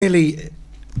Really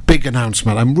big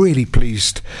announcement. I'm really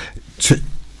pleased to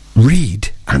read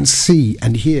and see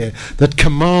and hear that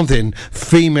commanding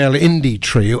female indie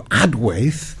trio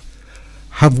Adwaith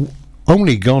have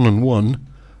only gone and won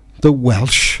the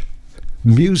Welsh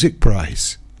Music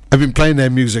Prize. I've been playing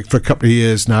their music for a couple of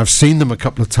years now. I've seen them a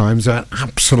couple of times. They're an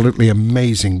absolutely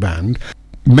amazing band,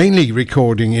 mainly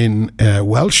recording in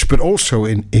Welsh but also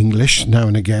in English now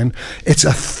and again. It's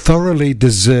a thoroughly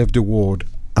deserved award,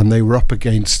 and they were up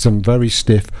against some very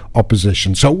stiff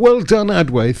opposition. So well done,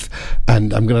 Adwaith.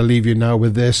 And I'm going to leave you now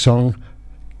with their song,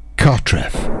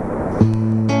 Cartref.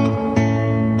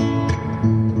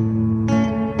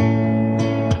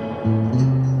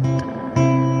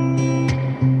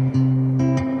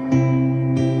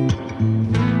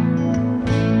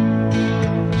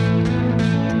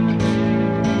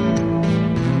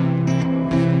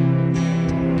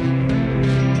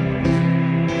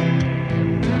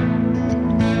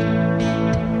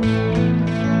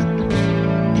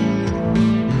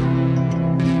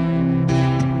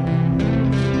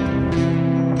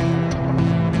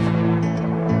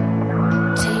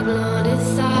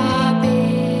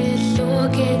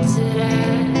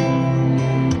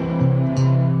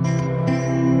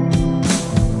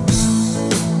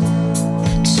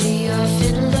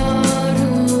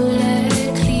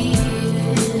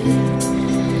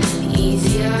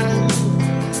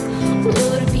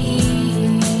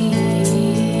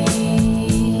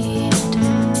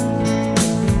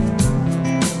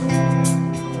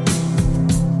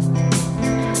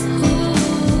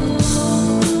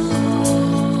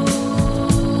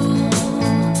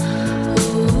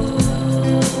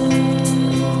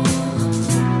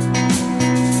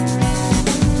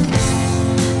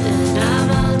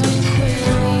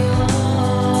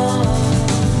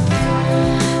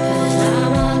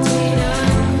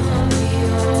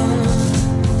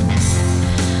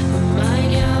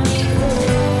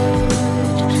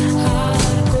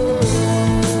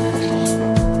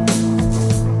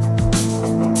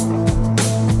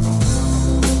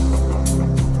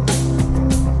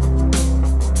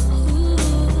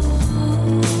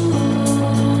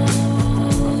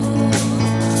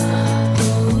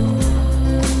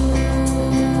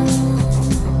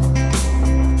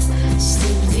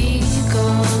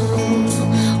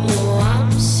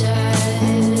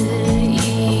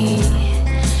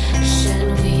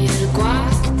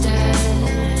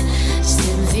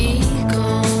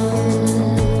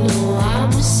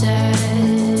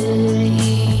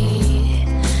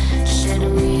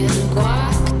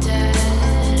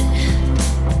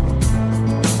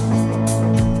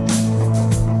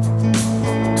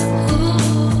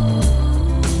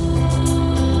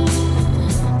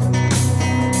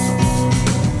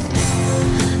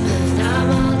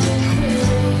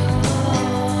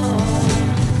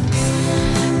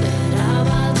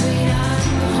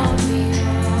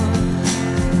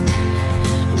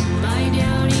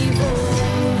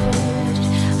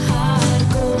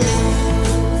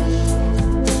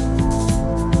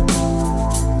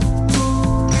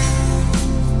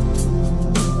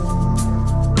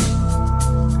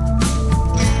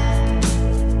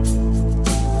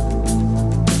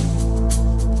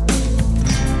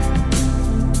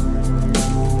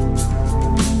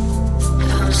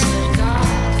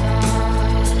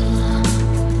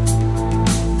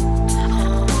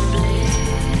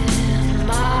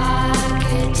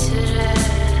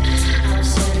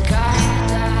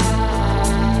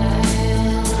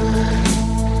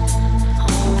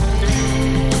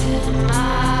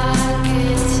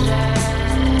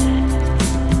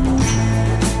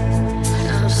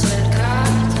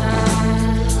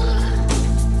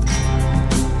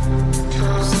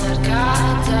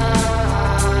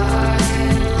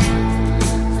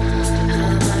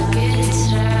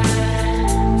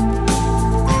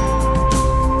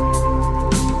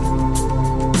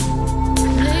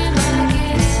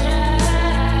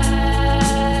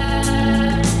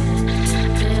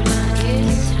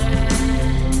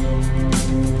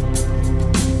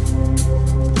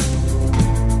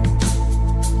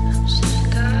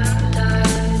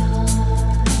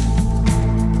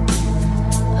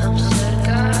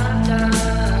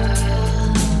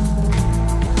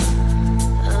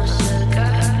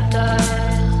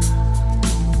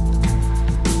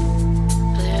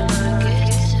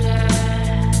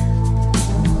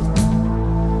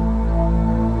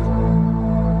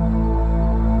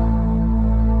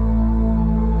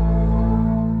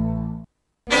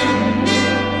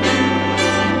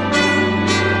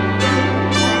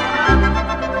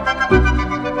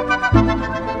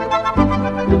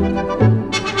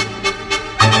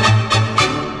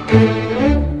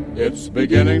 It's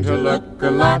beginning to look a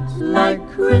lot like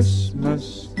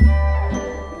Christmas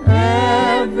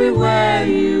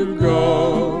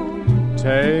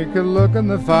a look in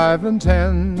the 5 and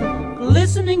 10,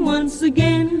 glistening once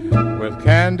again, with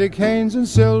candy canes and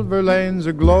silver lanes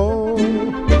aglow.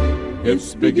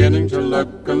 It's beginning to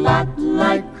look a lot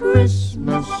like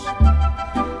Christmas,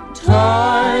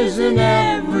 toys in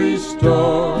every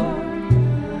store.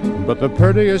 But the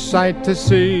prettiest sight to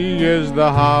see is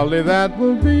the holly that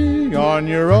will be on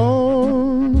your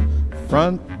own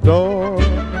front door.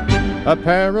 A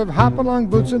pair of hop-along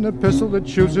boots and a pistol that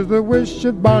shoots is the wish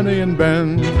of Barney and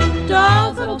Ben.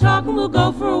 Dolls that'll talk and we'll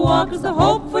go for a walk is the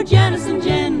hope for Janice and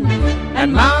Jen.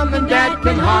 And Mom and Dad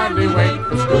can hardly wait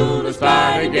for school to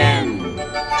start again.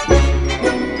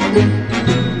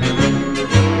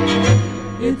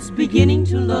 It's beginning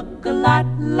to look a lot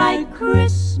like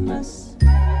Christmas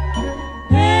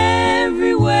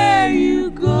everywhere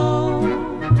you go.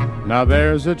 Now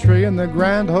there's a tree in the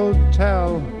Grand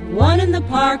Hotel, one in the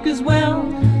park as well,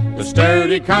 the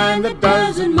sturdy kind that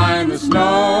doesn't mind the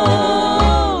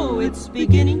snow. It's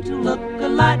beginning to look a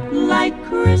lot like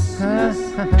Christmas.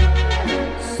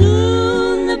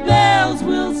 Soon the bells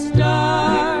will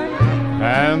start,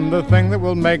 and the thing that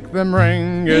will make them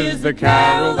ring is the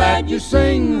carol that you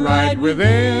sing right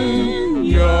within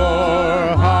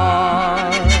your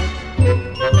heart.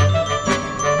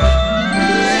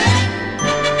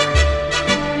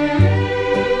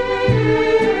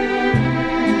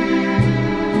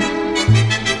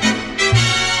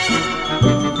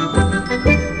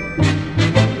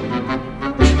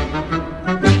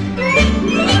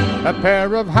 A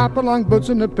pair of hop-along boots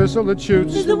and a pistol that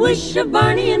shoots is the wish of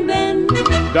Barney and Ben.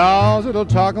 Dolls that'll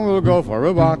talk and we'll go for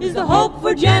a walk is the hope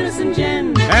for Janice and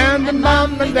Jen. And the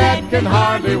Mom and Dad can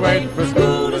hardly wait for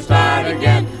school to start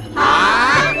again.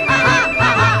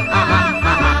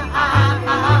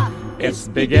 It's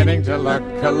beginning to look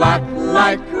a lot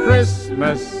like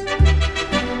Christmas.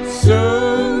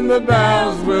 Soon the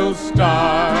bells will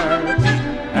start,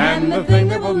 and the thing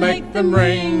that will make them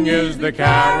ring is the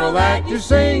carol that you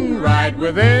sing right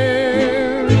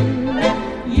within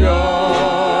your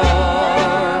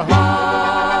heart.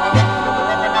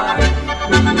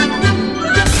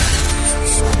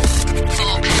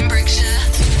 For Pembrokeshire,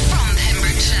 from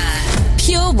Pembrokeshire,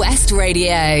 Pure West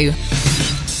Radio.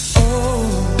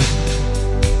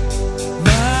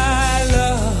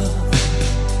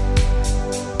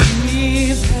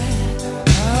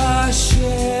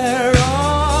 Share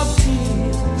of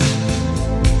tears.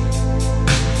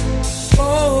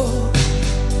 Oh,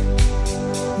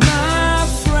 my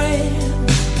friend,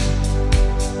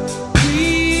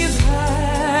 we've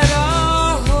had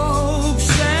our hopes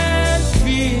and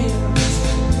fears.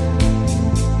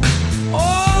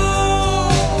 Oh,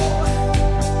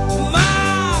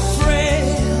 my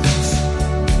friends,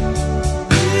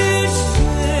 it's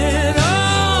been a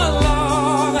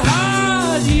long,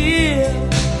 hard year.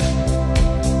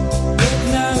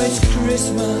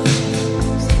 Christmas.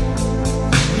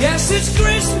 Yes, it's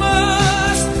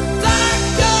Christmas. Thank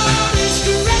God it's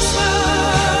Christmas.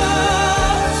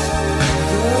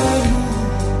 The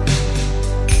moon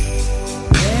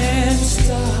and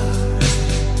stars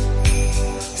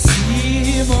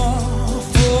seem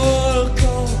awful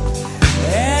cold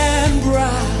and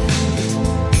bright.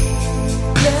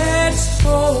 Let's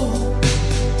hope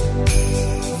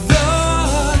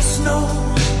the snow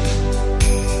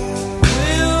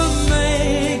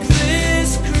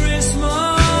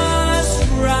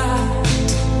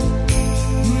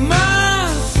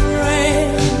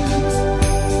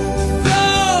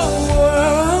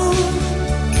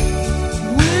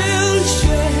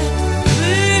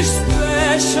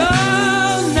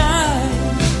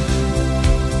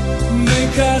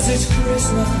it's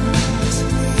Christmas.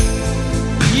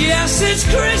 Yes, it's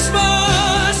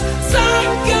Christmas.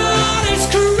 Thank God it's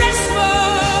Christmas.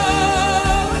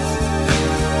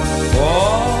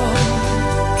 For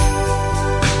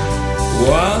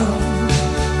one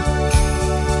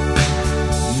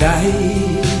night.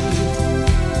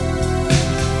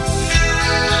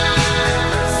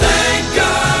 Thank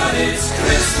God it's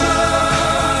Christmas.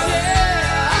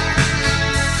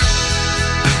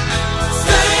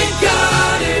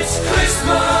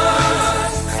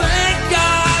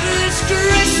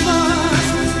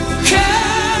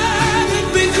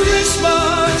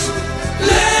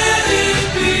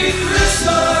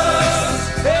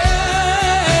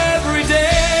 Every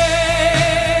day.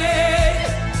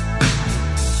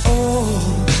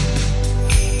 Oh,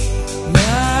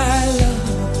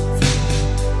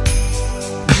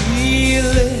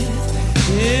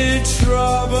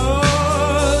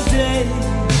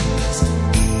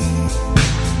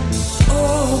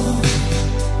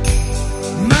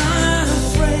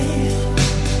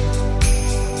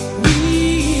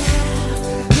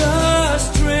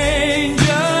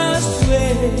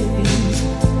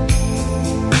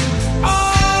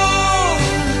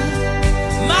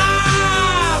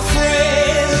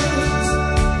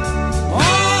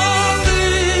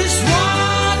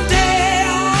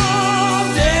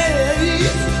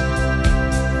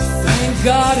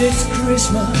 it's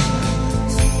Christmas.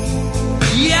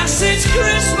 Yes, it's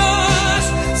Christmas.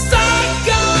 Thank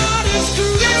God it's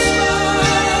Christmas.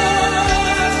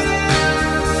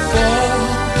 For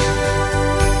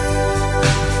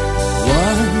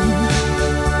one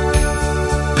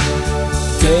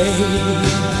day.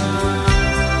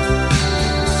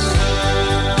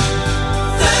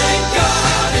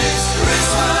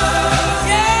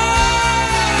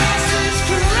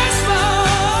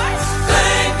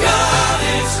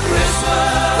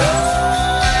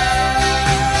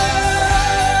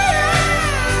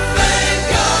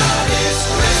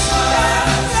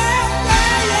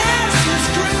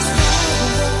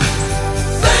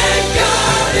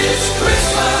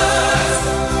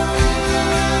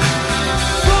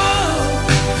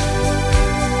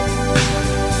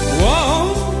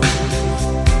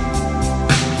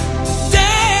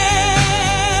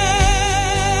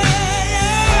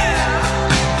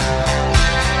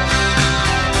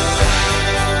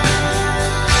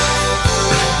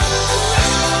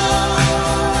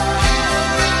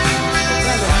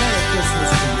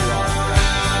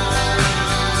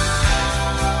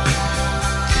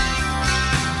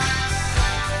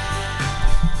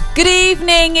 Good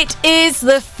evening, it is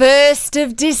the 1st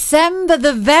of December,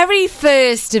 the very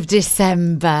 1st of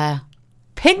December.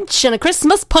 Pinch and a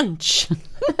Christmas punch.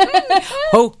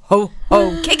 Ho, ho,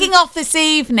 ho. Kicking off this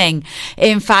evening,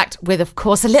 in fact, with, of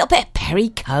course, a little bit of Perry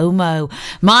Como.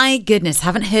 My goodness,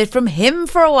 haven't heard from him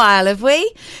for a while, have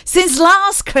we? Since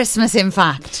last Christmas, in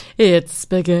fact. It's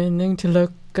beginning to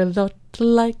look a lot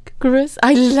like Chris.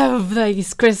 I love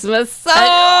these Christmas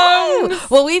songs.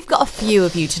 Well, we've got a few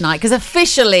of you tonight because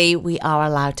officially we are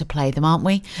allowed to play them, aren't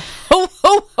we? Oh,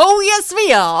 oh, oh, yes,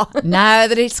 we are. Now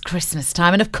that it's Christmas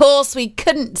time. And of course, we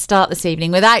couldn't start this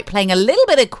evening without playing a little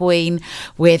bit of Queen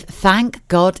with Thank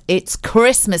God It's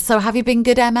Christmas. So have you been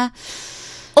good, Emma?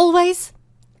 Always.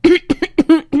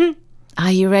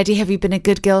 Are you ready? Have you been a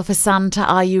good girl for Santa?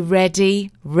 Are you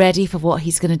ready? Ready for what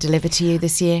he's going to deliver to you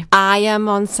this year? I am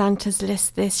on Santa's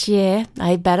list this year.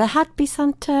 I better had be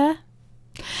Santa.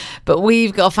 But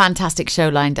we've got a fantastic show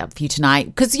lined up for you tonight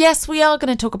because, yes, we are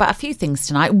going to talk about a few things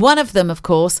tonight. One of them, of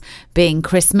course, being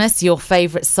Christmas, your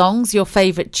favourite songs, your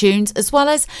favourite tunes, as well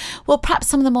as, well, perhaps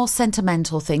some of the more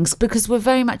sentimental things, because we're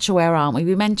very much aware, aren't we?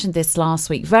 We mentioned this last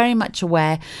week, very much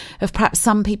aware of perhaps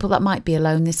some people that might be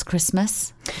alone this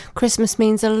Christmas. Christmas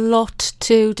means a lot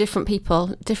to different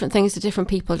people, different things to different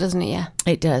people, doesn't it? Yeah,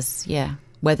 it does. Yeah.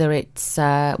 Whether it's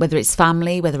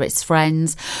family, whether it's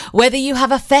friends, whether you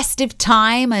have a festive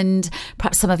time, and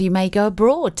perhaps some of you may go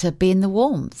abroad to be in the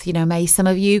warmth. You know, may some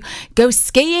of you go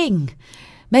skiing.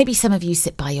 Maybe some of you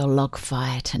sit by your log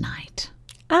fire tonight.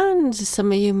 And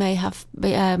some of you may have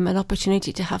an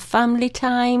opportunity to have family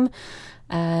time,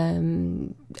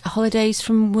 holidays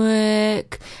from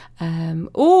work,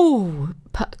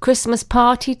 Christmas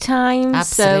party time.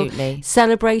 Absolutely. So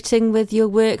celebrating with your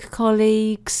work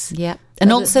colleagues. Yep.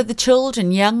 And also the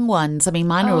children, young ones. I mean,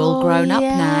 mine are all grown up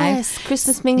now. Yes,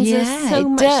 Christmas means so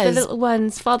much to the little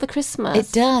ones. Father Christmas.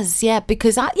 It does, yeah,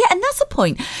 because, and that's the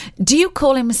point. Do you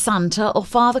call him Santa or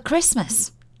Father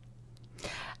Christmas?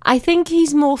 I think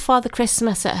he's more Father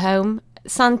Christmas at home.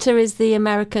 Santa is the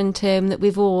American term that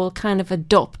we've all kind of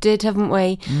adopted, haven't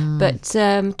we? But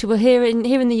here in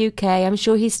the UK, I'm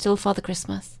sure he's still Father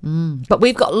Christmas. But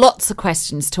we've got lots of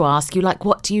questions to ask you, like,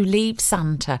 what do you leave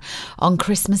Santa on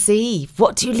Christmas Eve?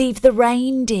 What do you leave the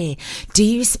reindeer? Do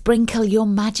you sprinkle your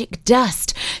magic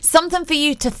dust? Something for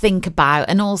you to think about.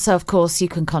 And also, of course, you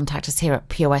can contact us here at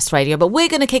Pure West Radio. But we're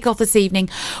going to kick off this evening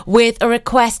with a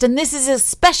request, and this is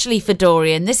especially for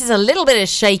Dorian. This is a little bit of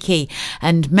Shaky.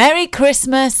 And Merry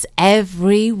Christmas,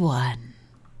 everyone.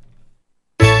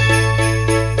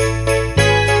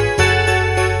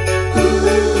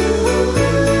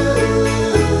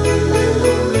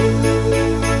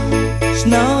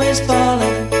 Snow is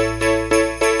falling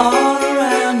all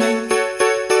around me.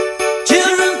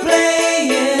 Children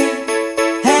playing,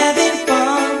 having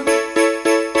fun.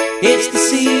 It's the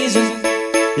season,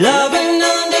 love and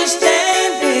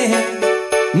understanding.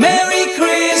 Merry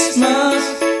Christmas,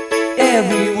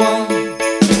 everyone.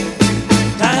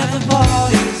 Time for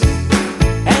parties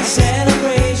and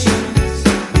celebrations.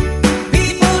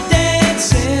 People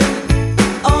dancing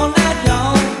all night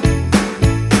long.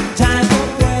 Time for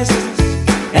presents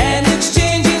and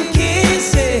exchanging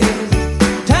kisses.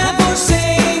 Time for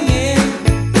singing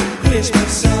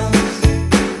Christmas songs.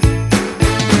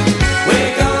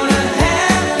 We're gonna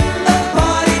have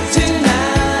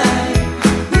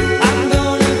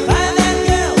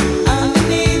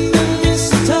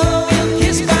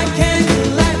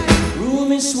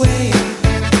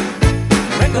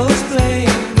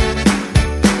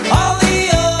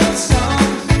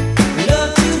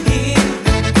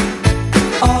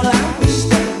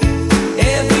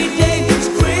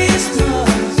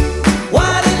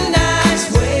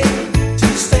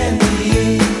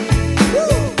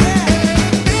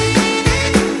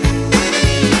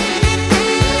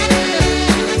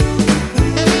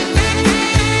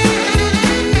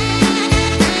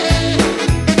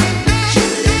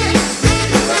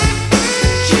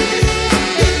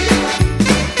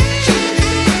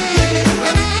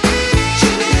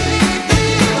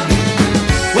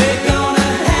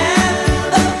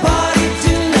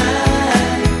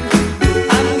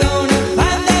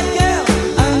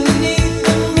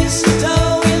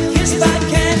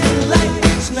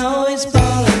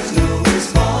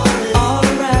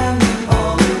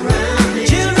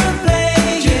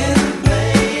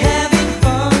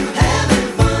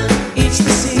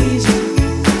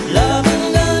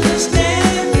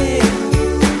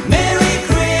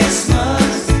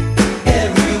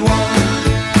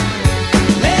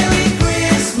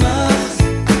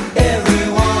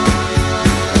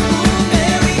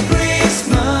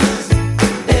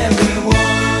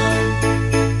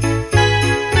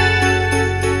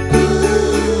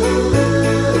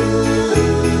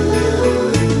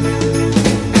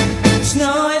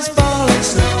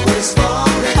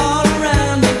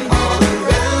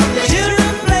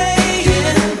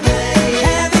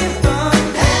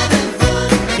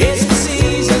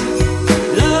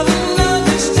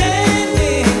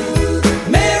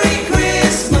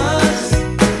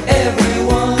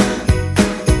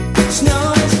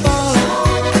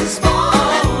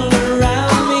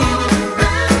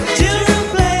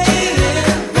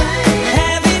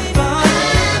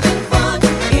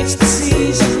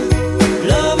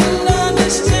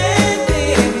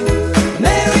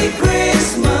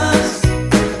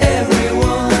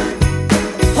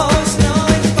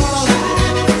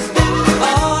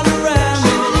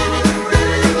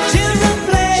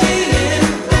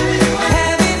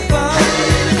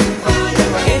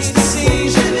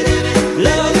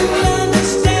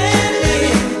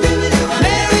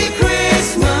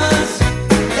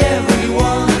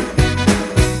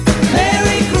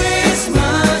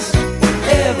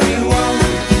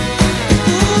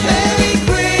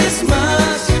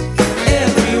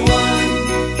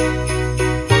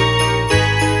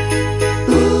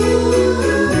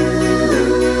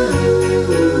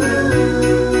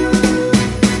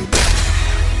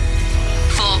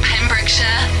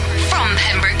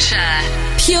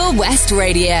Pure West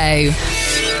Radio.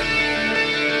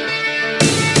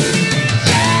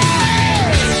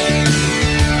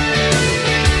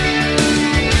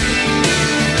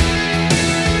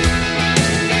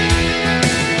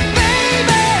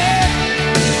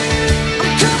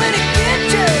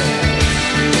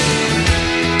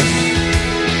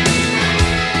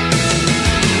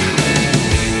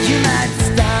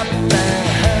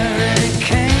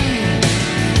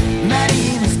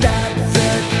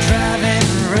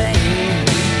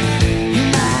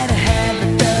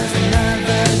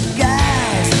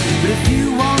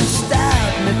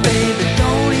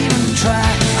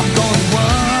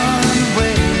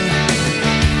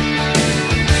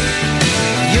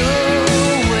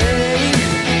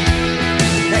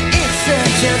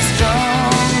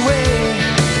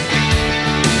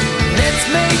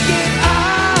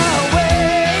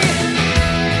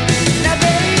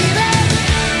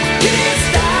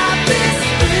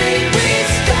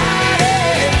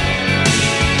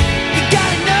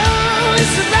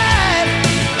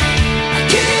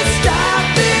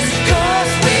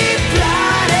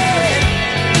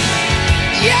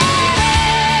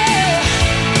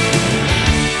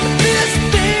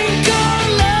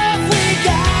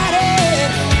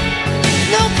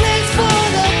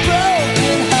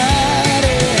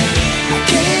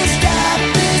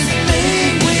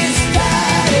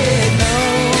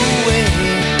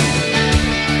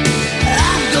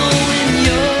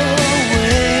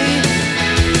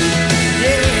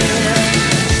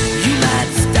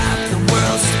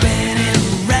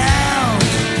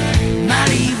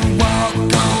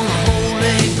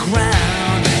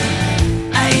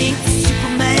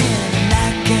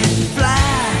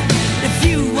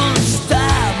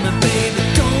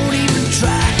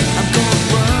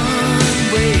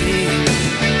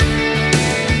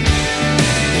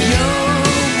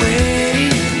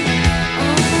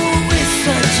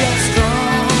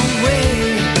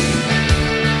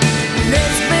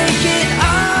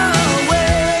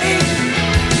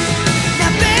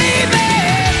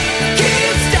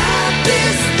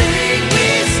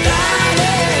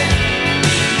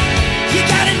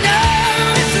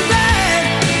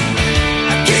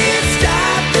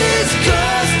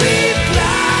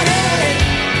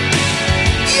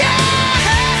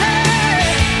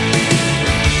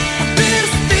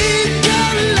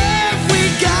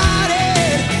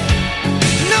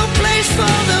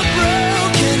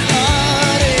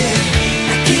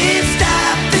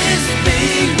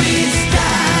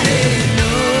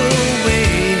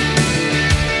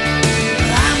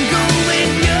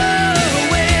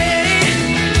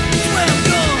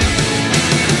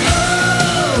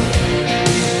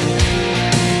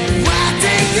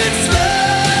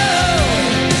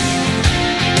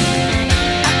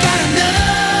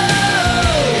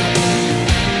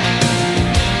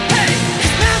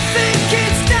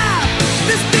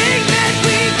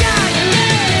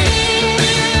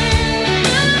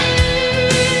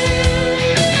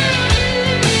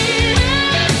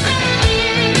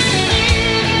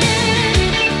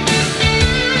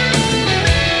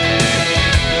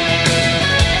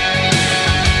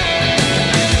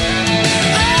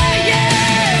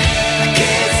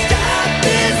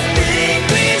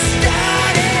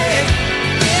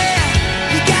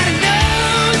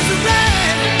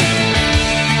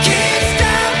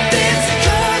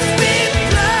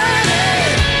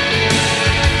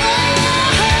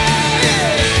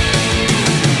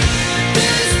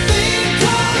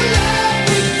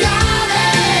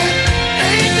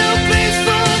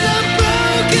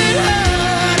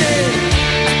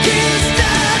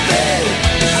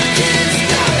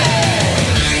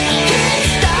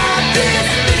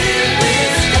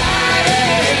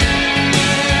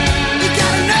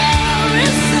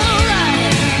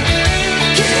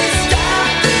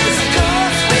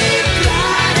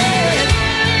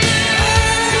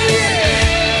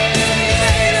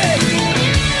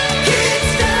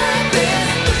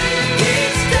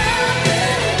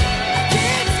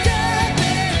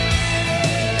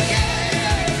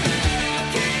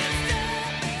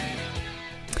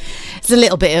 A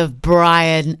little bit of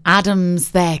Bryan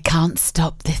Adams there. Can't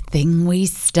stop the thing we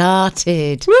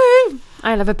started. Woo!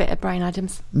 I love a bit of Bryan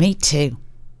Adams. Me too.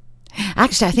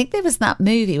 Actually, I think there was that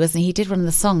movie, wasn't he? He did one of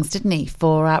the songs, didn't he,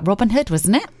 for Robin Hood,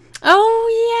 wasn't it?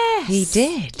 Oh, yes. He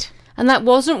did. And that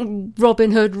wasn't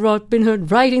Robin Hood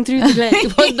riding through the glen.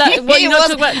 Was that what you're not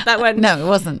talking about? That one? No, it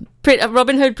wasn't.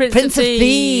 Robin Hood, Prince of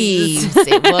Thieves.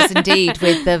 It was indeed,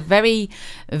 with the very,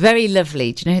 very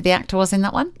lovely. Do you know who the actor was in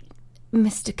that one?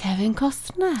 Mr. Kevin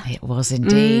Costner. It was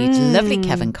indeed. Lovely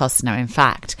Kevin Costner, in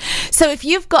fact. So if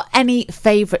you've got any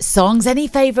favourite songs, any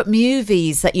favourite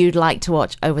movies that you'd like to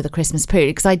watch over the Christmas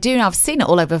period, because I've seen it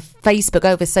all over Facebook,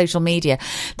 over social media,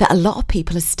 that a lot of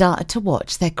people have started to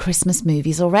watch their Christmas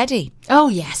movies already. Oh,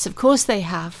 yes, of course they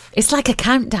have. It's like a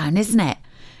countdown, isn't it?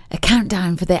 A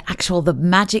countdown for the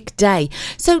magic day.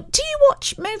 So do you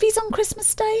watch movies on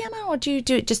Christmas Day, Emma, or do you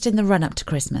do it just in the run-up to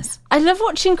Christmas? I love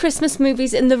watching Christmas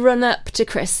movies in the run-up to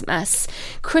Christmas.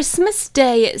 Christmas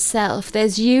Day itself,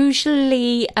 there's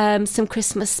usually some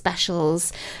Christmas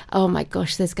specials. Oh my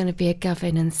gosh, there's going to be a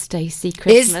Gavin and Stacey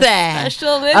Christmas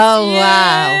special this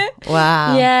year.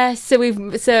 Wow. Yeah,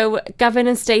 so Gavin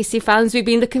and Stacey fans, we've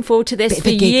been looking forward to this for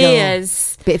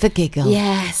years. Bit of a giggle.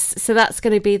 Yes, so that's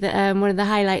going to be one of the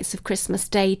highlights of Christmas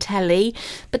Day telly.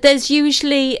 But there's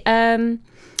usually, there's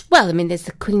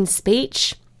the Queen's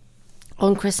speech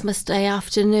on Christmas Day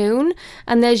afternoon,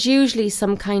 and there's usually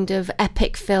some kind of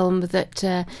epic film that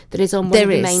is on one of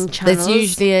the main channels. There's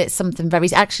usually something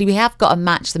very... Actually, we have got to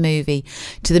match the movie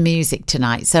to the music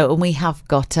tonight, and we have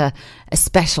got a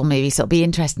special movie, so it'll be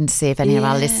interesting to see if any of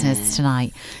our listeners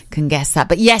tonight can guess that.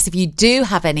 But yes, if you do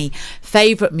have any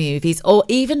favourite movies or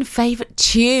even favourite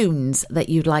tunes that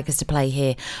you'd like us to play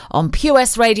here on Pure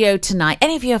West Radio tonight,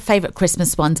 any of your favourite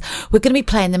Christmas ones, we're going to be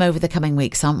playing them over the coming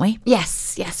weeks, aren't we? Yes.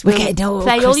 We're getting all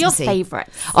play all your Christmassy.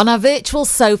 favourites on our virtual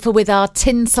sofa with our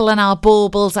tinsel and our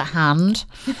baubles at hand.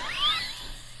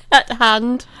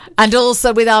 And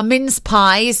also with our mince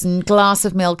pies and glass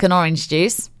of milk and orange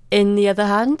juice in the other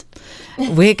hand.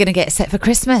 We're going to get set for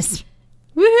Christmas.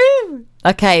 Woohoo!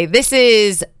 Okay, this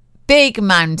is Big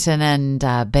Mountain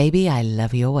and Baby, I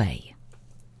Love Your Way.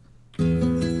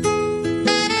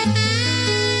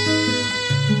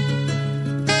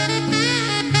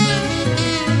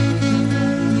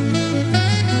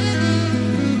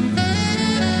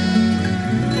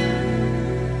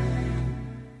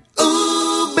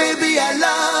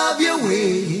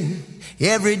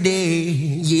 Every day,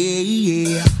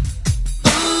 yeah.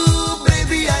 Ooh,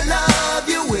 baby, I love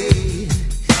your way.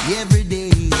 Every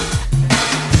day.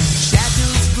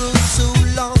 Shadows grow so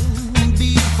long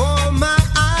before my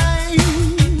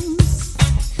eyes,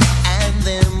 and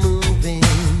they're moving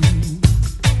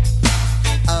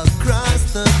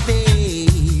across the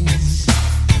page.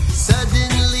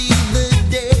 Suddenly the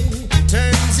day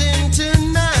turns into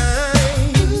night.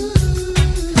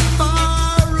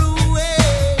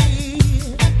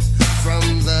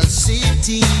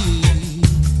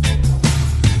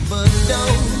 But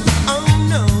don't, oh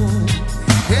no,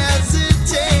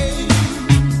 hesitate,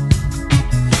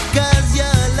 'cause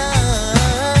your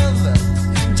love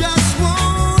just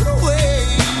won't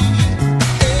wait.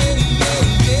 Hey, yeah,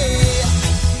 yeah.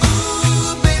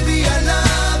 Ooh, baby, I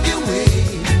love your way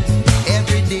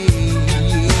every day.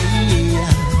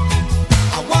 Yeah.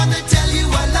 I wanna tell you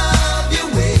I love your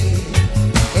way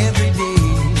every day.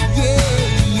 Yeah,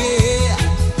 yeah.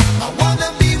 I wanna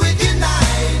be with you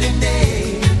night and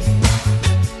day.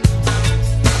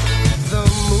 The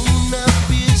moon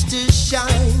appears to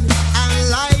shine and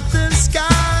light the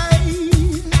sky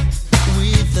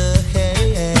with the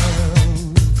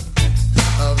help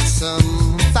of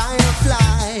some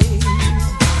firefly.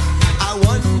 I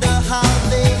wonder how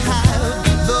they have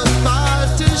the power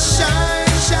to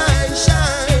shine, shine,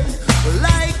 shine. Well,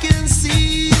 I can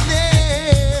see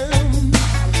them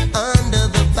under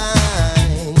the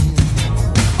vine.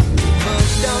 But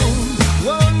don't,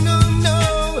 oh no, no,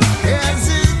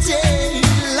 hesitate,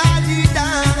 la-di-da,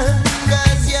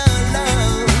 'cause your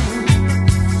love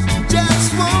just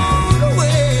won't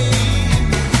wait.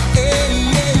 Hey,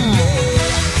 yeah, yeah.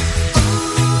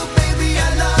 Ooh, baby, I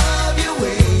love your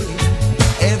way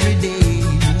every day.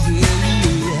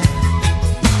 Yeah.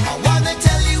 I wanna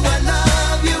tell you I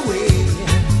love your way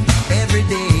every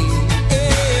day.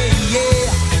 Hey, yeah.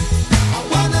 I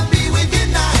wanna be with you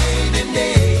night and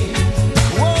day.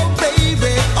 Oh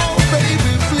baby,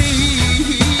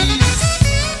 please.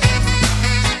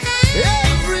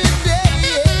 Every day.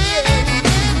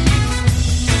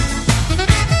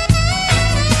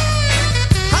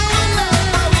 I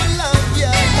will love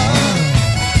you.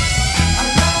 I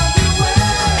love you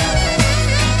well.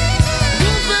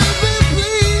 Baby,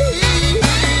 please.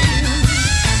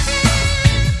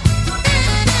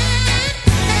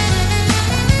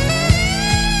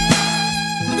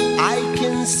 I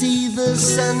can see the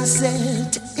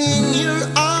sunset in your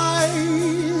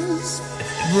eyes,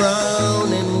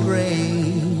 brown and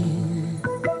gray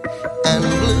and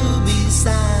blue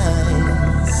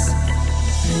besides.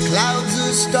 Clouds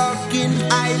are stalking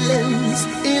islands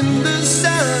in the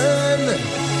sun.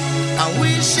 I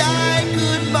wish I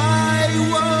could buy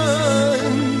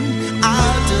one.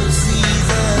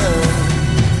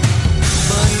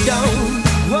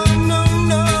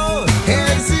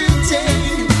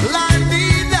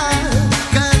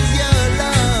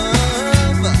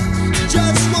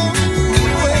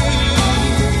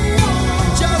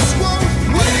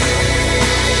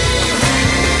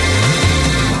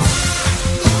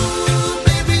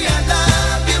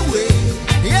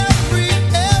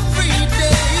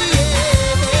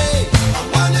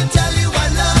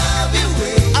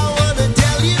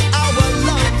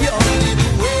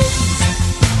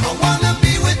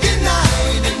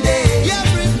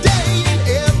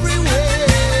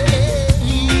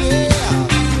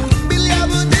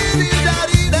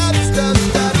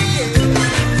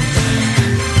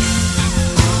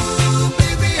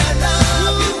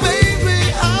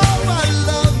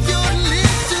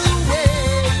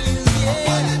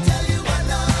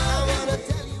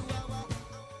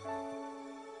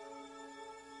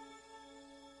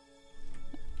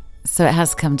 So it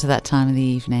has come to that time of the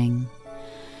evening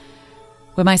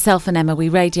where myself and Emma, we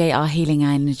radiate our healing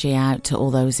energy out to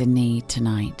all those in need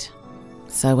tonight.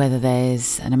 So whether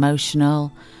there's an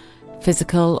emotional,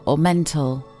 physical or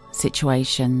mental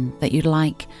situation that you'd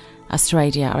like us to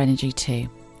radiate our energy to,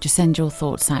 just send your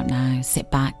thoughts out now.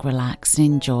 Sit back, relax and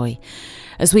enjoy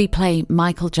as we play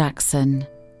Michael Jackson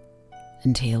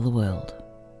and Heal the World.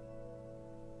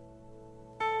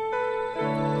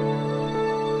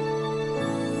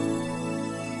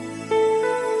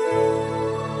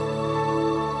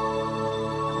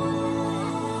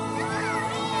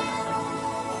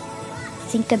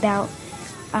 Think about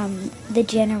the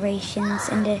generations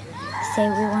and to say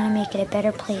we want to make it a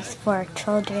better place for our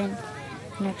children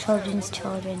and our children's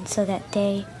children, so that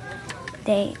they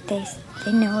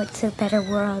know it's a better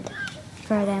world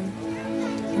for them,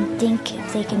 and think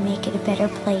if they can make it a better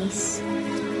place.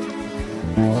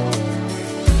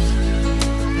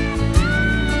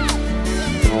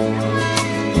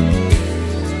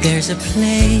 There's a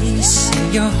place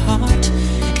in your heart,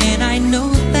 and I know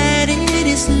that it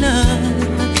is love.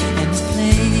 And this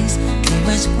place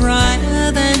is much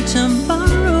brighter than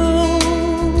tomorrow.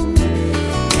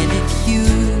 And if you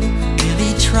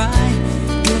really try,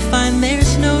 you'll find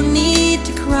there's no need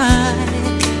to cry.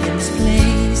 In this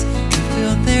place, you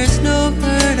feel there's no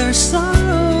hurt or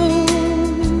sorrow.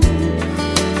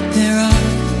 There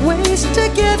are ways to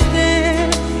get there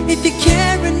if you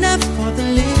care enough for the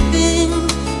living.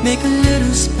 Make a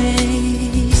little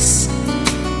space,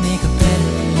 make a better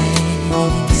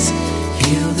place.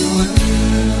 Heal the world,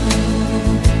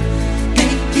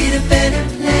 make it a better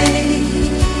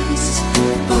place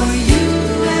for you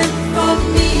and for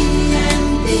me and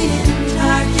the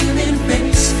entire human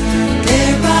race.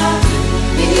 There are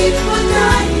people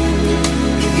dying.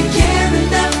 If you care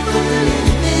enough for the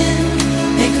living,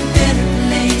 make a better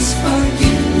place for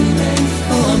you and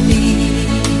for me.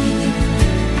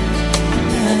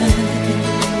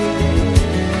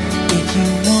 If you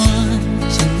want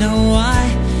to know why,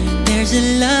 there's a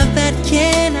love that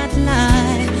cannot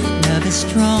lie. Love is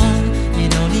strong,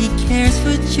 it only cares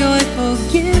for joyful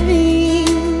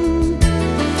giving.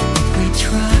 If we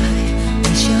try,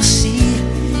 we shall see.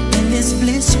 In this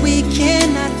bliss we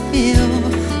cannot feel.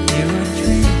 Fear or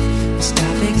dread, we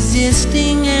stop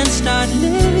existing and start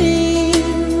living.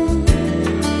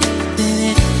 Then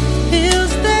it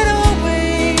feels that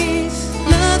always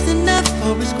love's enough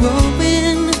for us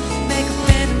growing. Make a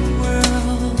better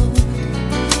world,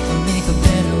 make a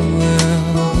better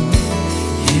world.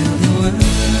 Heal the world,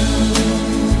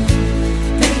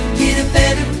 make it a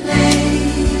better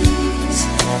place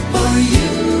for you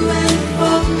and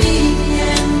for me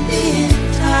and the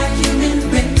entire human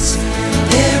race.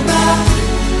 There are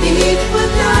people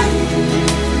dying.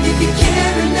 If you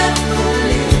care enough for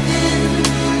living,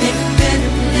 make a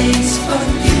better place for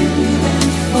you and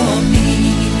for me.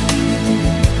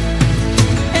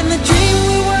 And the dream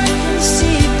we were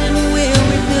conceived in will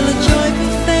reveal a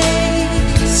joyful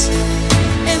face.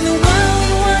 And the world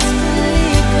we once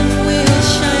believed in will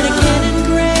shine again in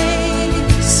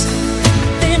grace.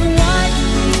 Then why do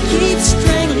we keep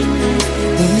strangling it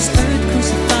when this earth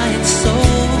crucify its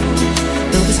soul?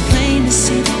 Though it's plain to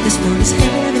see this world is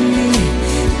heavenly,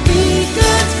 be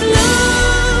God's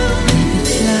love. Let it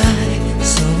fly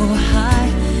so high,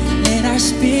 let our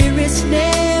spirits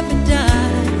never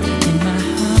die. In my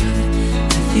heart,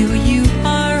 I feel you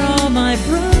are all my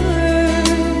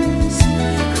brothers.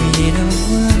 Create a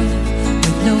world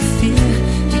with no fear.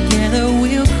 Together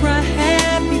we'll cry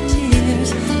happy tears.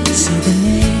 See the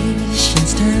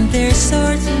nations turn their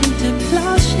swords into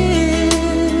plowshares.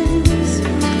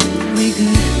 We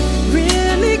could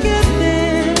really get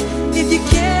there if you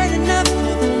cared enough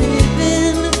for the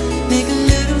living. Make a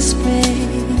little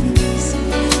space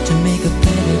to make a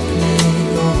better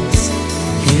place.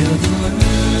 Heal the world,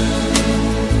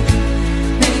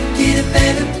 make it a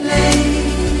better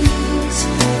place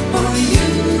for you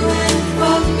and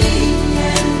for me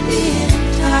and the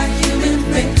entire human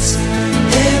race.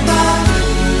 There are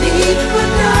people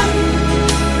dying.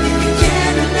 If you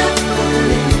care enough for the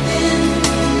living,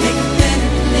 make a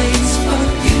better place for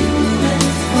you and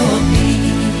for me.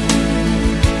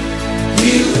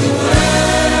 Heal the world,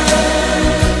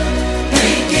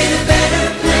 make it a better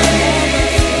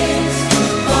place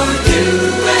for you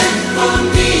and for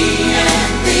me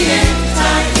and the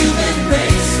entire human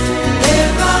race.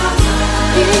 There are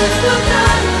people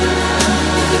dying.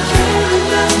 If you care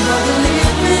enough for the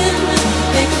living,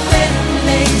 make a better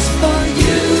place for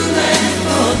you and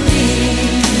for me.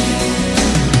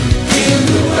 Heal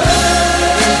the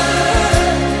world,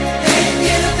 make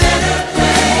it a better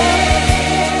place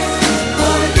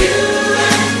for you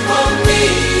and for me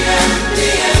and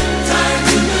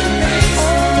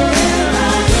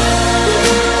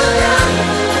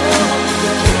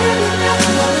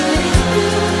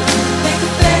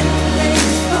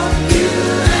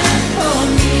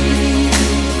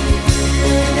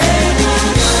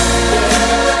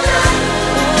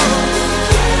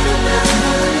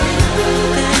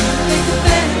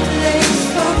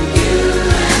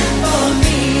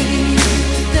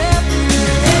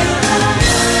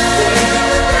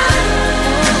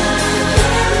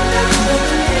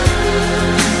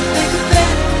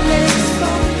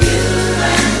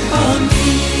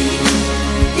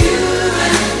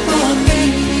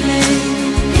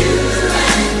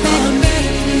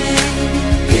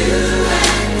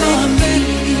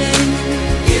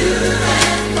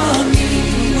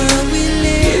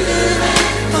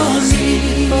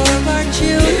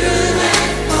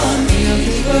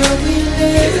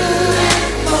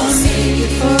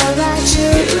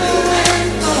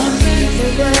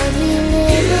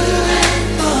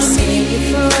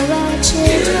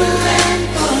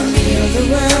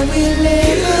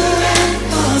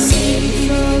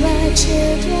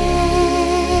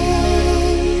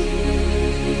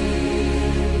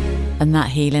And that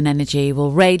healing energy will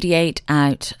radiate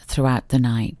out throughout the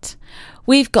night.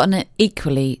 We've got an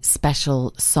equally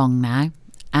special song now,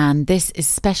 and this is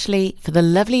especially for the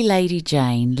lovely Lady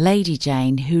Jane,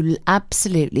 who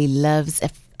absolutely loves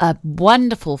a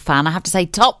wonderful fan, I have to say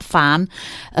top fan,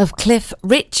 of Cliff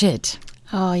Richard.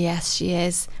 Oh, yes, she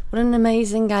is. What an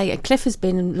amazing guy. Cliff has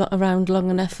been around long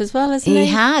enough as well, hasn't he? He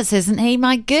has, hasn't he?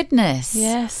 My goodness.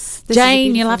 Yes.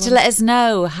 Jane, you'll have to let us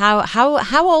know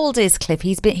how old is Cliff?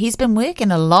 He's been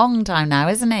working a long time now,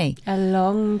 isn't he? A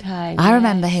long time. I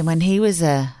remember him when he was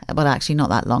well, actually not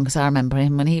that long, because I remember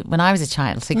him when I was a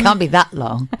child. So it can't be that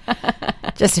long.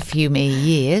 Just a few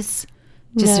years.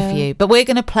 Just a few. But we're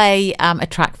going to play a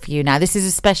track for you now. This is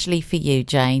especially for you,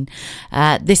 Jane.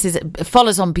 It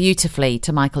follows on beautifully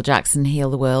to Michael Jackson, Heal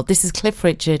the World. This is Cliff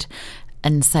Richard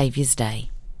and Saviour's Day.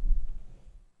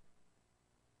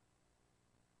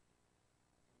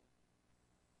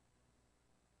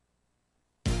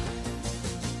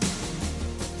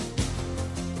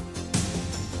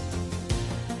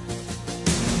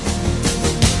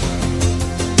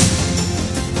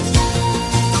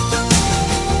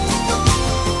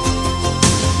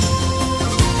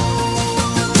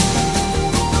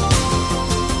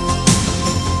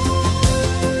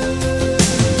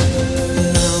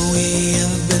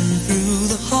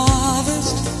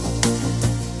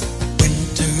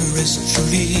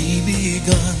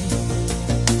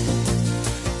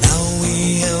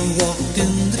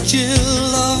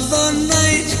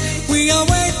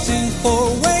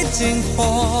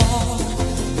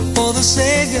 For the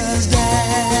Savior's Day.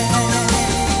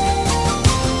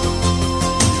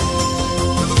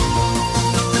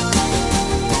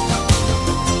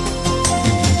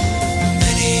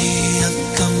 Many have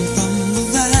come from the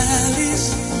valleys,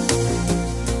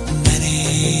 many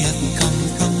have come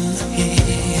from the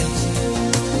hills,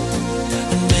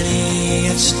 and many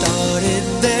have started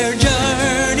their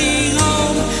journey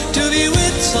home to be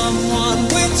with someone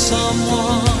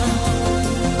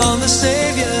on the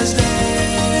Savior's Day.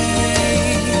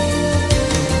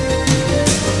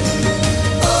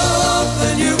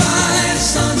 Open your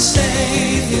eyes on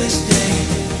Savior's Day.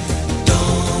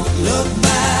 Don't look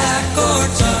back or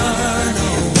turn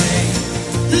away.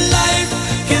 Life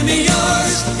can be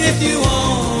yours if you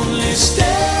only stay.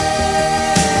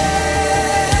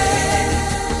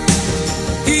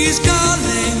 He's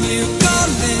calling you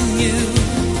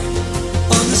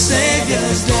on the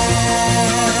Savior's Day.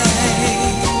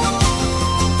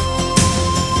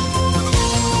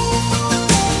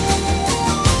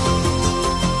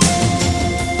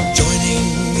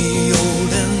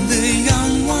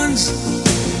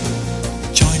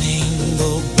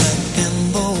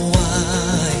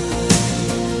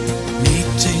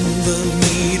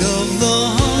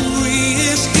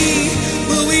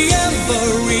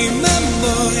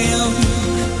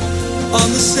 On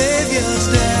the Savior's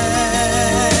Day.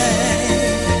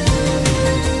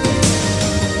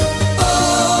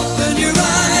 Open your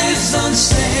eyes on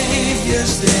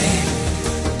Savior's Day.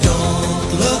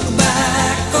 Don't look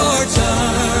back or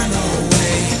turn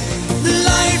away.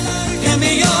 Life can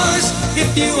be yours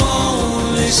if you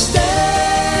only stay.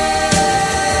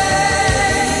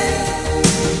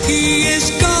 He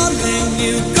is calling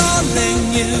you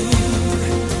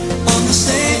on the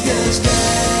Savior's Day.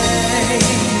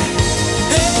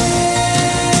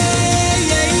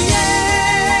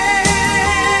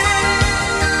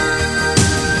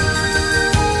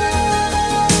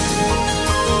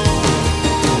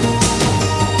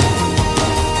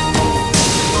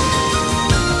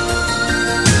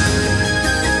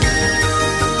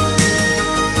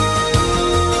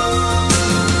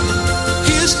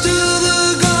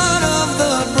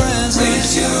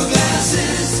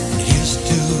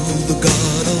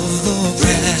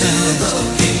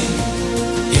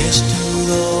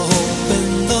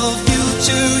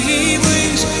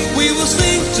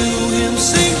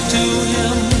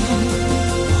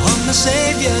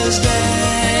 Savior's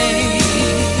Day.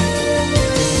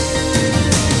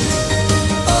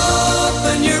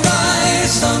 Open your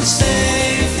eyes on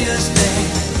Savior's Day.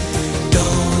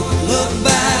 Don't look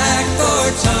back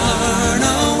or turn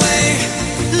away.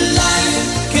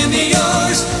 Life can be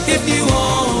yours if you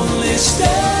only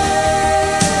stay.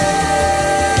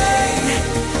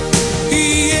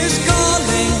 He is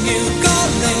calling you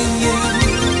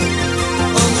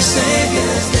on the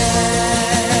Savior's Day.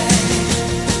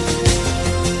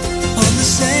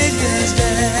 Savior's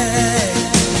Day.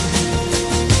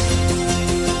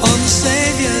 On the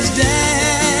Savior's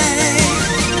Day.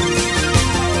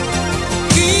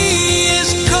 He is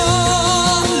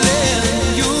calling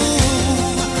you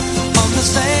on the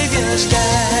Savior's Day.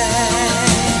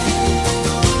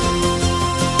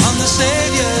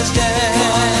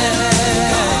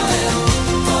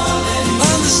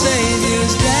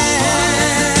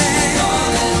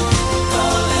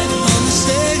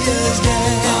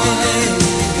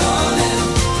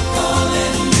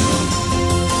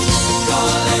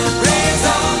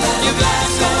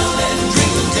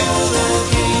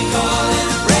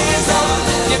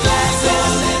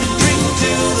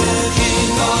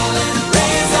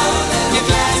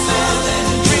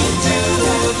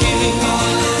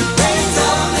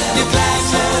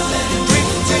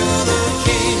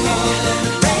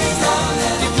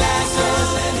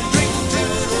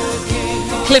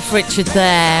 Cliff Richard there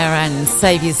and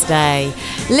Saviour's Day.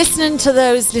 Listening to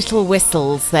those little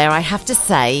whistles there, I have to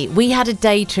say, we had a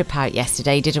day trip out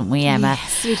yesterday, didn't we, Emma?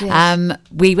 Yes, we did.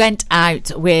 We went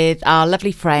out with our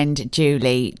lovely friend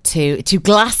Julie to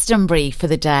Glastonbury for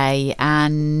the day,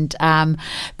 and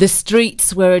the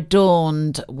streets were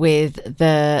adorned with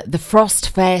the Frost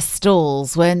Fair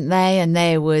stalls, weren't they? And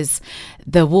there was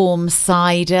the warm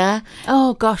cider.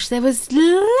 Oh gosh, there was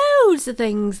loads of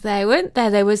things there, weren't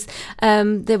there? There was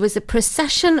a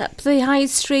procession up the high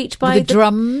street by the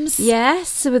drums.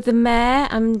 Yes, with the mayor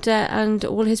and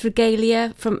all his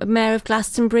regalia from Mayor of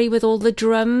Glastonbury with all the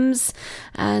drums,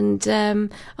 and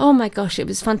oh my gosh, it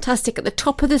was fantastic. At the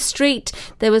top of the street,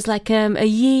 there was like a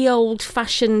ye old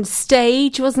fashioned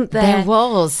stage, wasn't there? There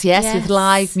was, yes, with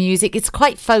live music. It's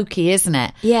quite folky, isn't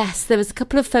it? Yes, there was a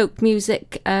couple of folk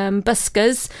music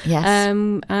buskers, yes,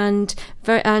 and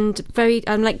very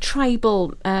like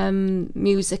tribal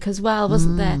music as well,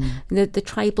 wasn't there? The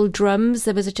tribal drums.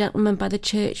 There was a gentleman by the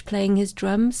church playing his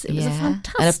drums. It was a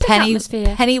fantastic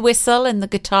atmosphere. Penny whistle and the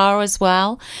guitar as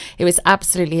well. It was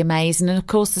absolutely amazing, and of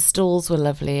course the stalls were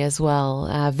lovely as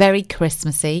well. Very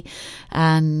Christmassy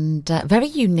and very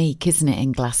unique, isn't it,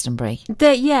 in Glastonbury?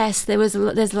 Yes, there was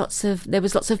lots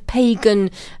of pagan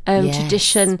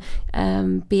tradition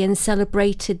being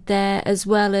celebrated there, as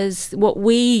well as what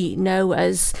we know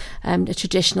as a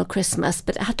traditional Christmas,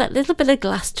 but it had that little bit of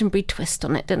Glastonbury twist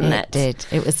on it, didn't it? It did.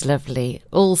 It was lovely.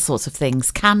 All sorts of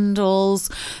things. Candles.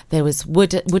 There was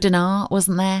wooden art,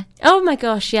 wasn't there? Oh my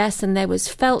gosh, yes. And there was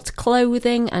felt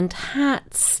clothing and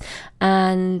hats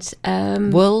and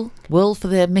wool for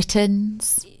the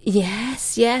mittens.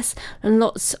 Yes. And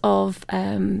lots of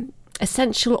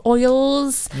essential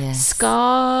oils,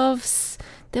 scarves.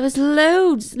 There was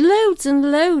loads and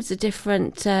loads of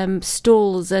different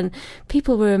stalls, and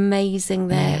people were amazing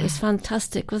there. Yeah. It was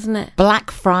fantastic, wasn't it? Black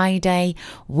Friday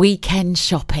weekend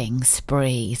shopping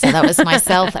spree. So that was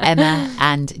myself, Emma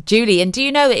and Julie. And do you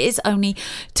know it is only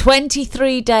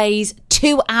 23 days,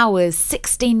 2 hours,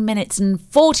 16 minutes and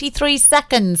 43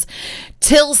 seconds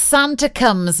till Santa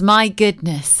comes. My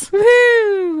goodness.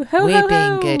 Woo! We're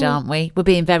being good, aren't we? We're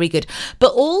being very good.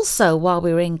 But also, while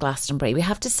we were in Glastonbury, we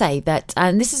have to say that,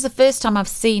 and this is the first time I've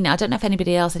seen, I don't know if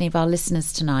anybody else, any of our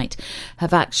listeners tonight,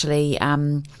 have actually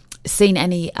seen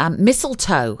any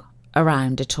mistletoe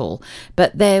around at all,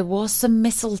 but there was some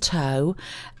mistletoe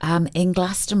in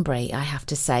Glastonbury, I have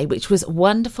to say, which was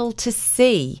wonderful to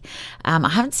see. Have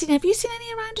you seen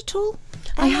any around at all?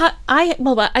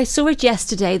 I saw it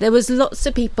yesterday. There was lots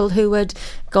of people who had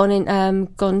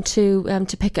gone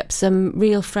to pick up some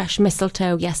real fresh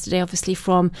mistletoe yesterday, obviously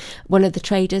from one of the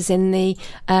traders in the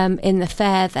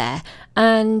fair there.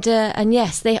 And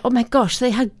yes, they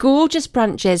had gorgeous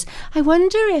branches. I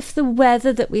wonder if the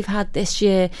weather that we've had this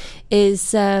year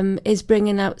is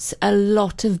bringing out a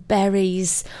lot of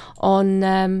berries on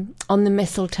the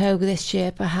mistletoe this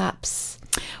year, perhaps.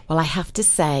 Well, I have to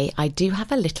say, I do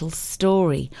have a little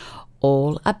story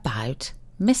all about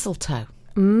mistletoe.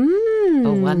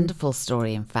 A wonderful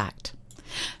story, in fact.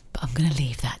 But I'm going to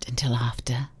leave that until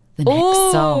after the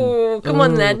next song. Come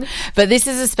on then. But this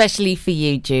is especially for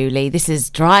you, Julie. This is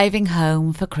Driving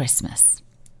Home for Christmas.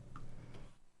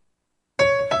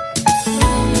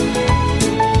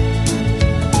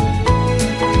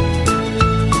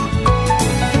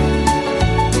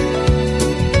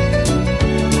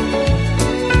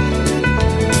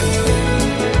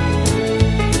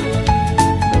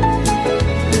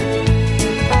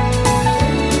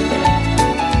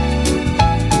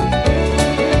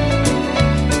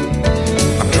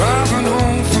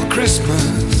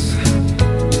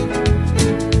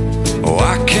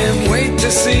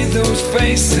 See those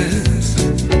faces.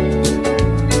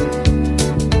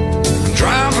 I'm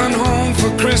driving home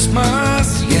for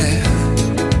Christmas, yeah.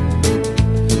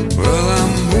 Well,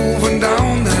 I'm moving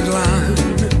down that line,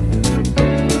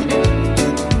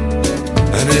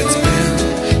 and it's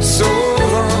been so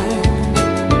long,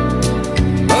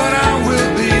 but I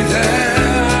will be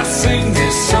there. I sing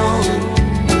this song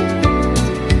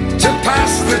to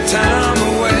pass the time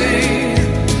away,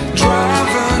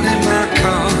 driving in my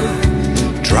car,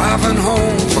 driving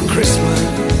home for Christmas.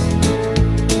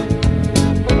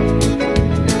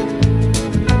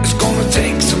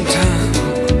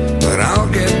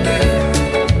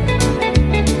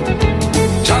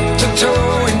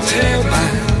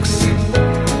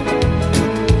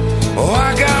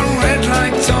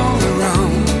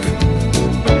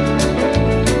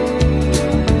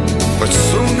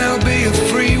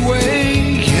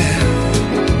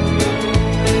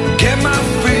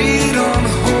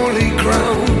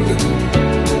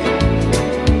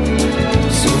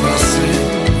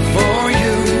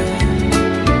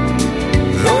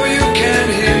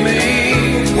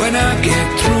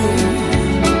 get through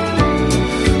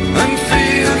and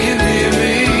feel you near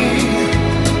me.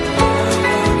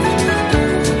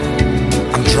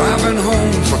 I'm driving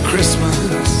home for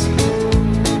Christmas.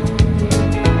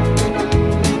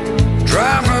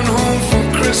 Driving home for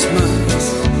Christmas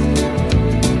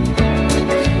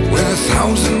with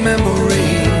 1,000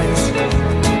 memories.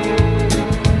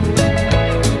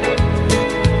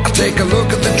 I take a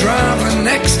look at the driver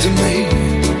next to me.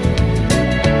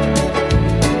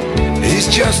 He's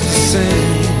just the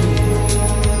same.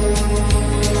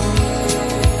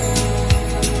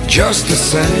 Just the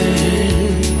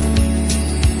same.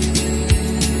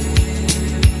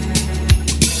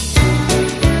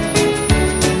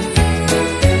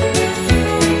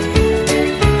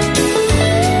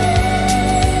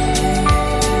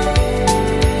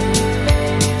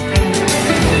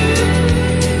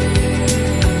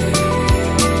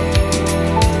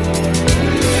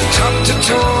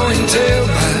 Towing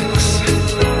tailbacks.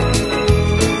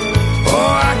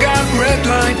 Oh, I got red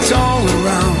lights all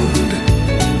around.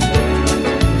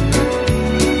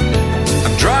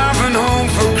 I'm driving home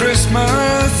for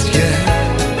Christmas, yeah.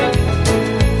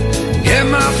 Get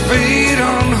my feet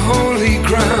on holy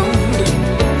ground.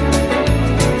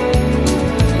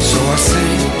 So I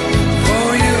sing for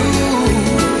you,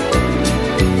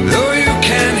 though you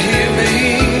can't hear me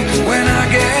when I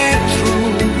get through.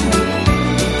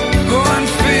 Go and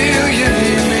feel you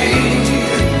near me.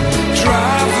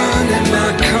 Driving in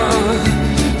my car,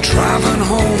 driving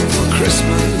home for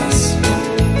Christmas.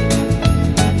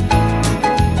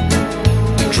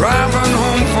 Driving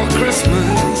home for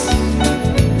Christmas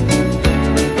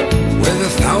with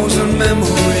 1,000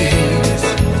 memories.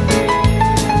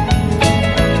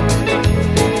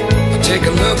 I take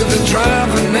a look at the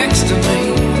driver next to me.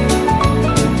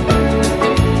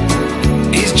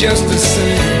 He's just the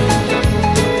same.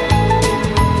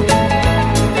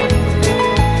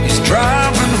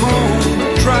 Driving home,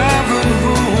 driving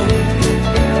home,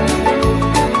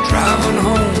 driving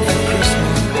home for Christmas.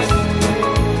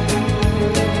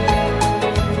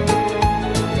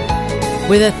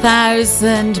 With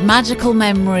 1,000 magical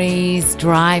memories,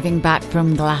 driving back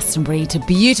from Glastonbury to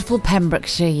beautiful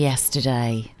Pembrokeshire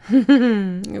yesterday. It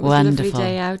was Wonderful. a lovely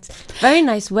day out. Very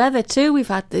nice weather too we've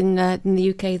had in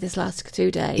the UK this last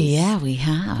 2 days. Yeah, we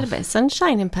have. Had a bit of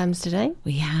sunshine in Pems today.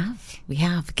 We have.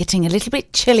 Getting a little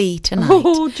bit chilly tonight.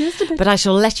 Oh, just a bit. But I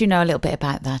shall let you know a little bit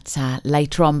about that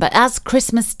later on. But as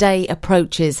Christmas Day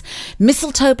approaches,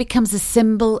 mistletoe becomes a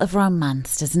symbol of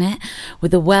romance, doesn't it?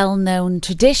 With a well-known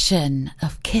tradition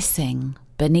of kissing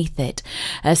beneath it.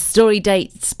 A story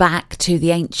dates back to the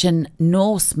ancient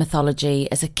Norse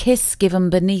mythology as a kiss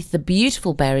given beneath the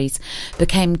beautiful berries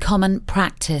became common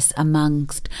practice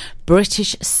amongst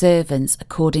British servants,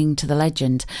 according to the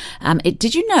legend.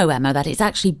 Did you know, Emma, that it's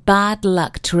actually bad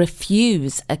luck to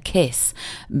refuse a kiss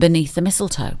beneath the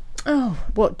mistletoe? Oh,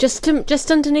 what? Just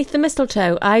underneath the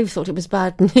mistletoe? I thought it was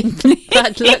bad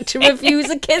luck to refuse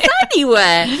a kiss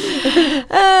anywhere.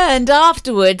 And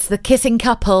afterwards, the kissing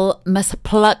couple must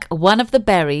pluck one of the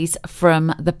berries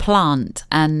from the plant.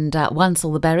 And once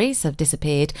all the berries have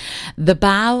disappeared, the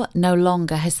bough no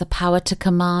longer has the power to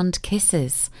command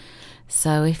kisses.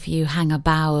 So if you hang a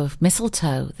bough of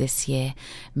mistletoe this year,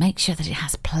 make sure that it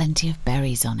has plenty of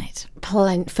berries on it.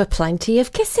 For plenty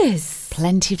of kisses.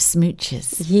 Plenty of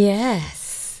smooches.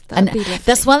 Yes. And That'd be lovely.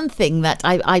 that's one thing that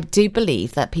I do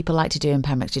believe that people like to do in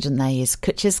Pembrokeshire, don't they, is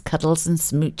cutches, cuddles and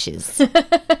smooches.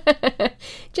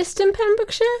 Just in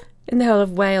Pembrokeshire? In the whole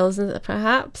of Wales,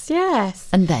 perhaps? Yes.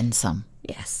 And then some.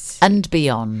 Yes. And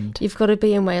beyond. You've got to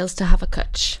be in Wales to have a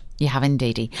cutch. You have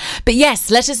indeedy. But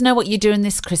yes, let us know what you're doing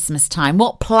this Christmas time.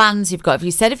 What plans you've got. Have you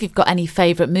said if you've got any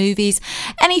favourite movies,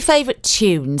 any favourite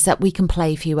tunes that we can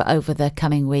play for you over the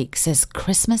coming weeks as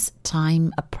Christmas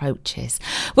time approaches.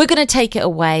 We're going to take it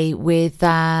away with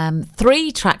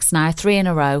 3 tracks now, 3 in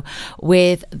a row,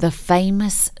 with the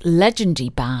famous legendary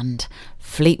band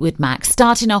Fleetwood Mac.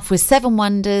 Starting off with 7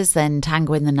 Wonders, then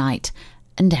Tango in the Night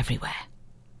and Everywhere.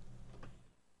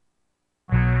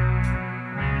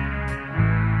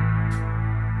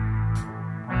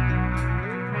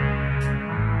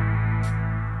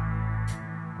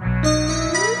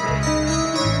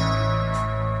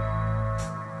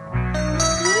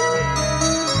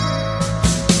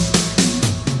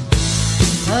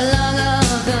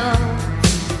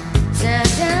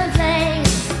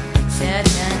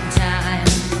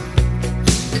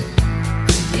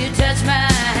 Touch my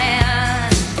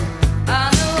hand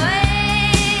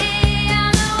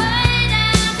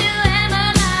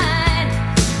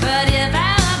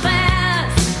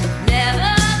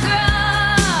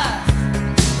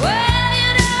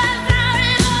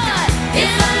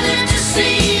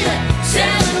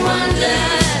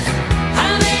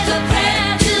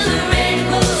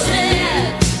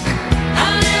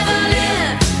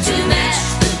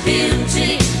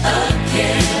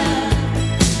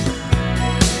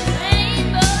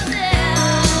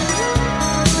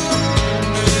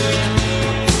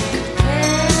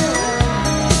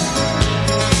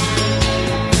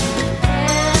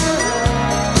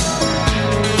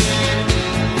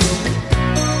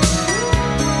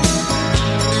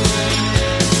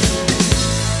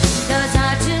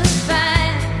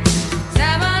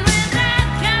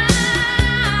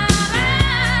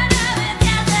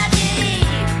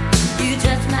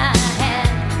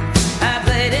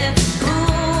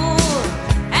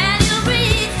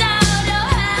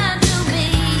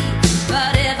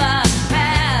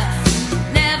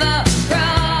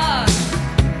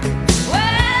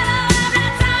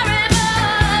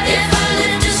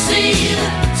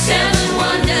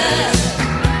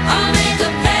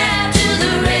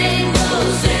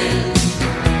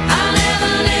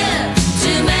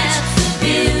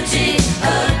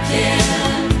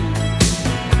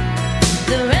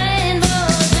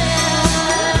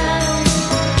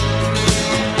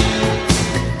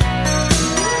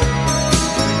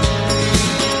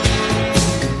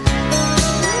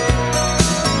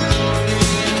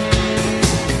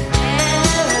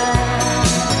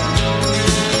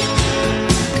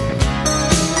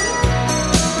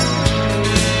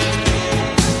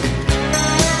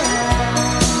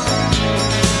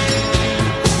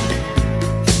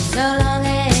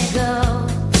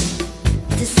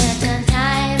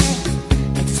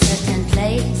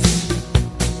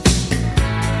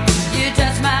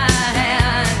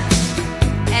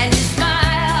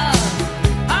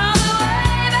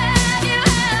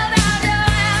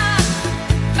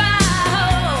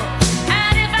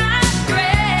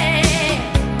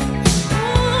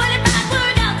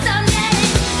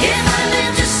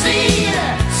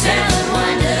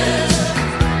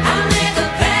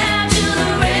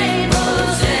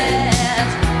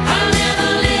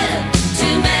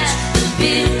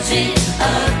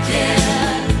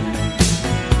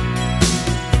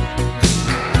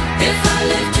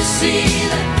see the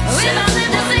sun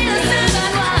wonder.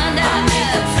 I'll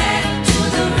make a path to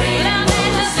the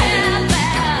rainbow's end.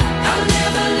 I'll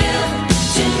never live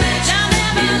to match the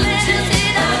beauty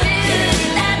of it.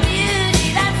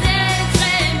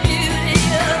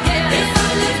 If I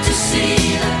live to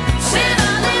see the sun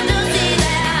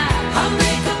I'll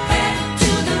make a path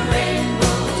to the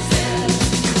rainbow's end.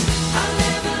 I'll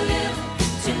never live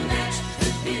to match the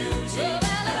beauty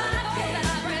of it.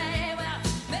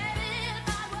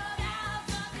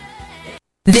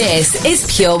 This is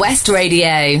Pure West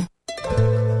Radio.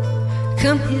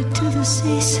 Come here to the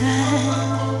seaside.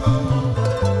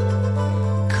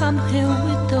 Come here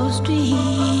with those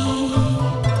dreams.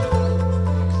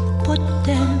 Put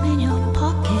them in your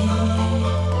pocket.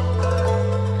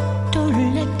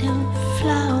 Don't let them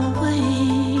fly away.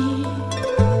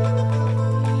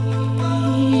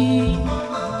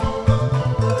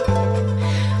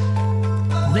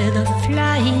 With a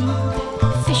flying,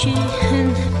 fishy,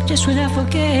 and just when I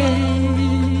forget.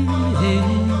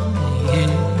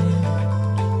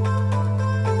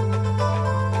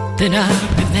 Then I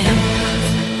remember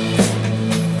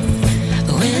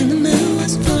when the moon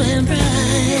was full and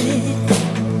bright.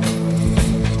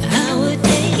 I would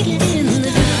take it in the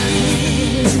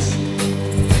darkness,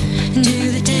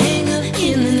 do the tango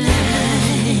in the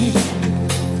night.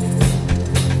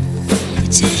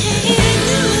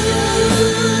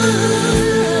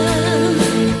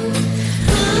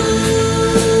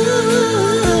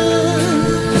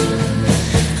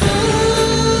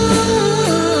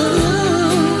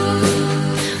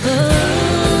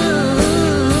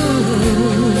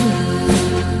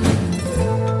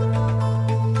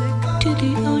 To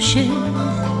the ocean,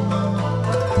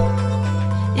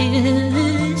 in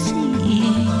the sea.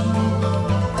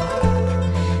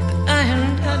 I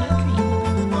haven't got a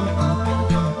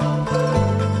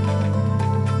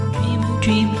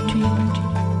dream.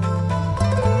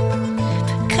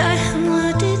 Kind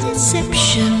of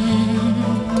deception.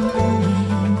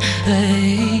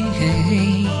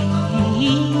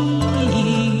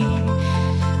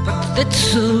 But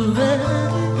that's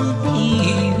alright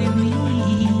with me.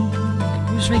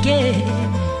 Just forget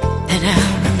that I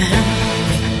remember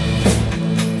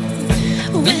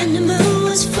when the moon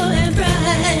was full and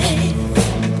bright.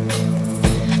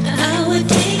 I would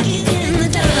take it in the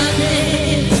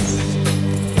darkness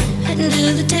and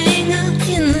do the tango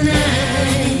in the night.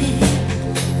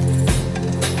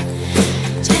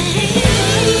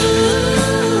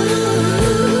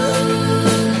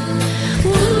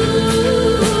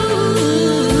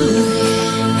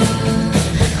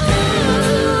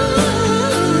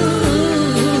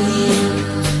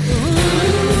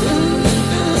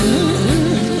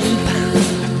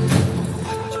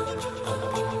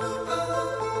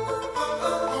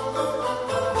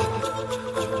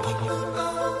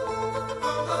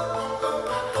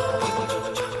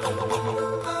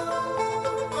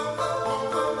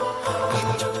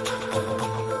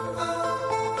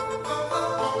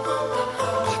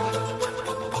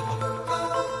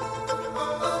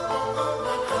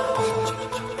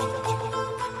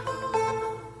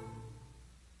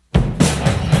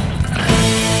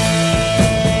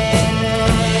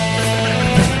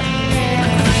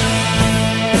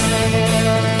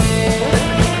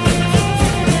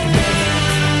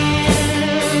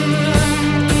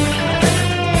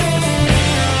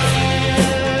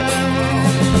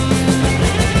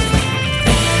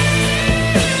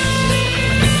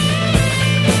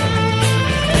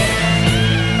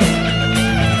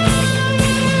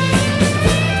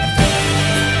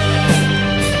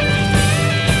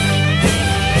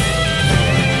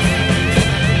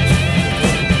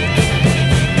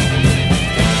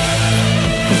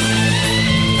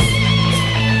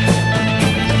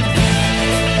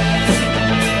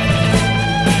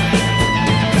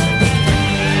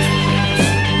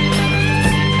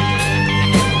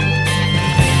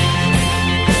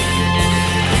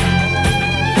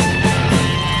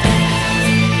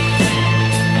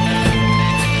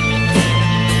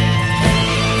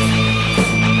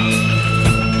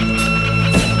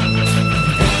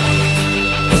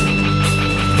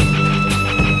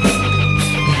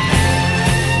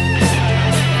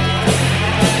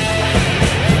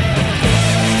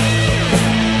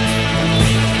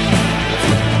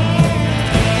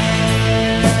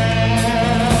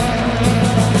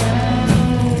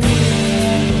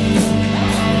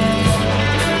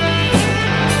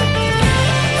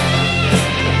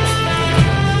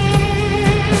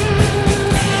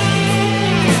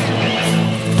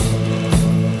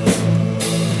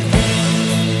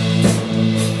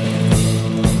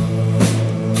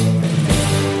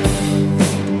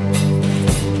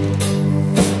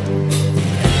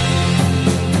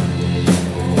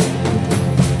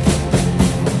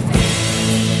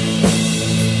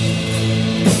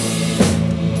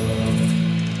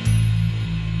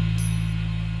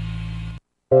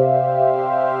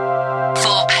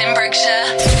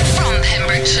 Pembrokeshire, from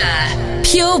Pembrokeshire.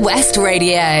 Pure West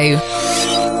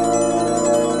Radio.